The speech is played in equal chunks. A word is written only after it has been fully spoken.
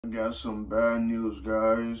I got some bad news,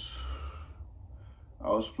 guys. I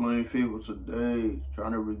was playing FIFA today,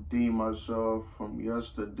 trying to redeem myself from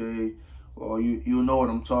yesterday. Well, you know what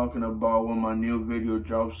I'm talking about when my new video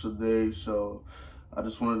drops today. So I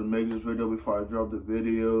just wanted to make this video before I drop the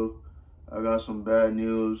video. I got some bad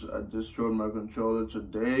news. I destroyed my controller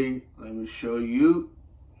today. Let me show you.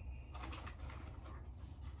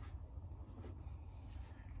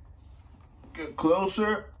 Get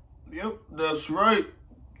closer. Yep, that's right.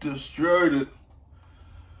 Destroyed it.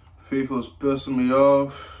 FIFA's pissing me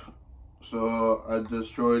off, so I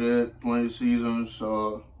destroyed it. Playing season,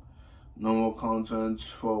 so no more content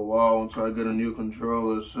for a while until I get a new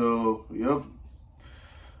controller. So, yep,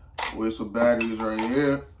 waste of batteries right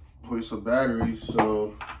here. Waste of batteries.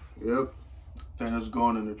 So, yep, thing is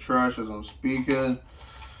going in the trash as I'm speaking.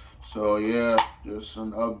 So yeah, just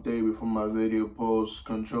an update before my video post.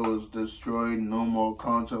 Controller's destroyed. No more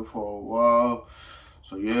content for a while.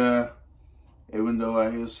 So yeah. Even though I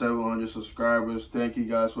hit 700 subscribers, thank you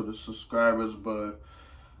guys for the subscribers, but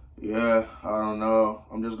yeah, I don't know.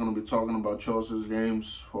 I'm just going to be talking about Chelsea's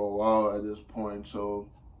games for a while at this point, so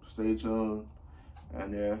stay tuned.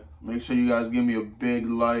 And yeah, make sure you guys give me a big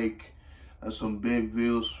like and some big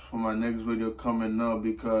views for my next video coming up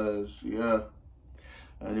because, yeah.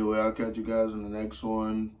 Anyway, I'll catch you guys in the next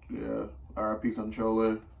one. Yeah, RIP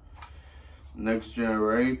controller. Next gen,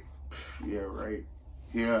 right? Yeah, right.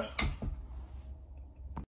 Yeah.